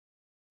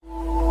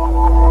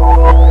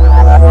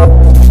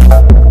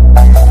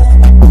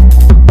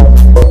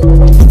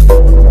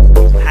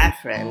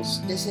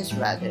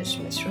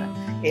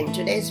Mishra. In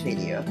today's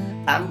video,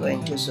 I'm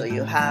going to show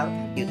you how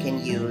you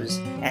can use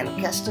and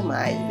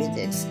customize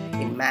widgets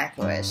in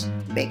macOS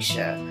Big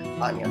Sur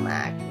on your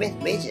Mac. With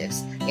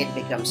widgets, it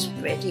becomes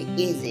pretty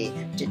easy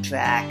to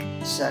track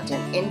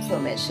certain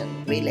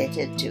information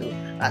related to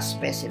a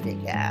specific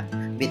app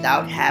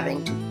without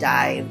having to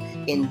dive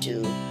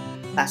into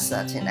a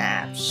certain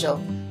app.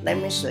 So let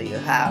me show you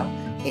how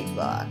it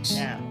works.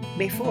 Now,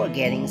 before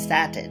getting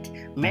started,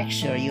 make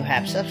sure you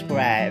have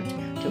subscribed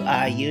to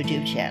our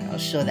YouTube channel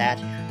so that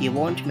you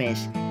won't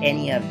miss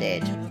any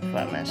update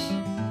from us.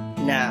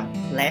 Now,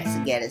 let's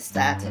get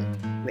started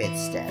with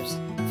steps.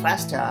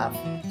 First off,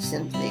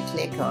 simply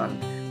click on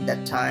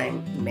the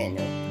Time menu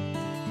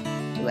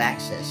to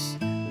access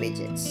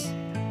widgets,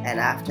 and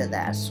after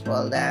that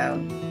scroll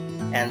down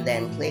and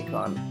then click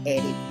on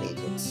Edit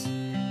Widgets.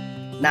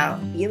 Now,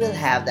 you will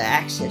have the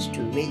access to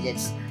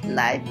widgets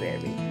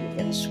library. You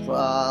can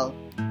scroll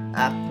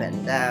up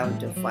and down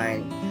to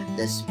find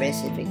the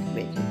specific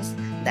widgets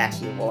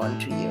that you want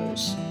to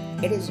use.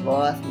 It is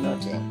worth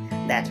noting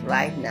that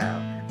right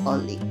now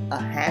only a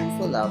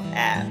handful of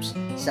apps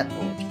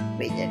support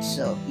widgets,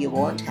 so you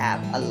won't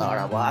have a lot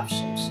of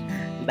options.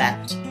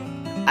 But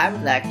I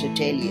would like to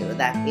tell you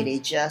that it is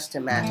just a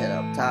matter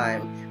of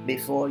time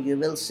before you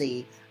will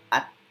see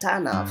a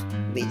ton of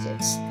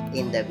widgets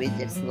in the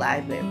widgets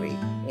library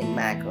in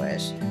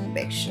macOS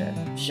Big Sur.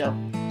 So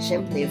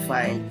simply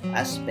find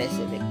a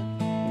specific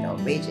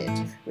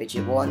widget which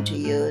you want to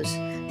use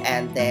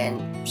and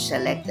then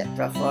select the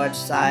preferred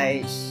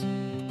size,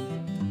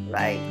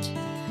 right,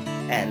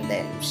 and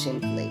then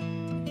simply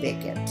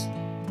pick it,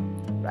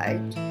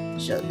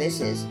 right. So this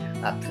is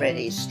a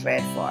pretty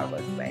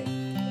straightforward way.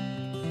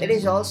 It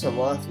is also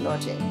worth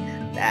noting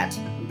that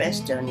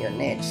based on your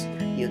needs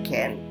you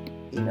can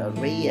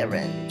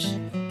rearrange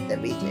the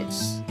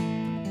widgets,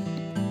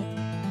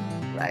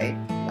 right,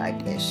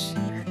 like this.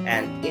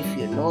 And if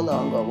you no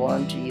longer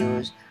want to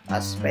use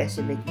a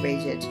specific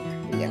widget,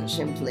 you can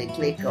simply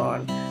click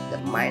on the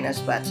minus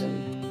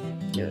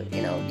button to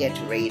get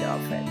rid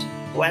of it.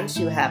 Once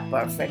you have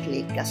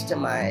perfectly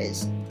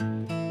customized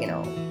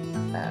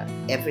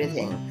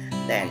everything,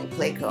 then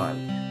click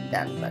on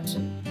Done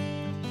button.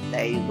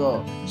 There you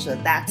go. So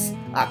that's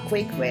a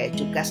quick way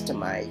to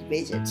customize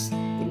widgets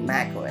in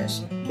macOS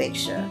Big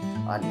Sur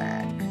on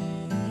Mac.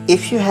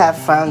 If you have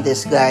found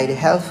this guide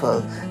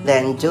helpful,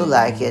 then do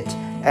like it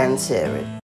and share it.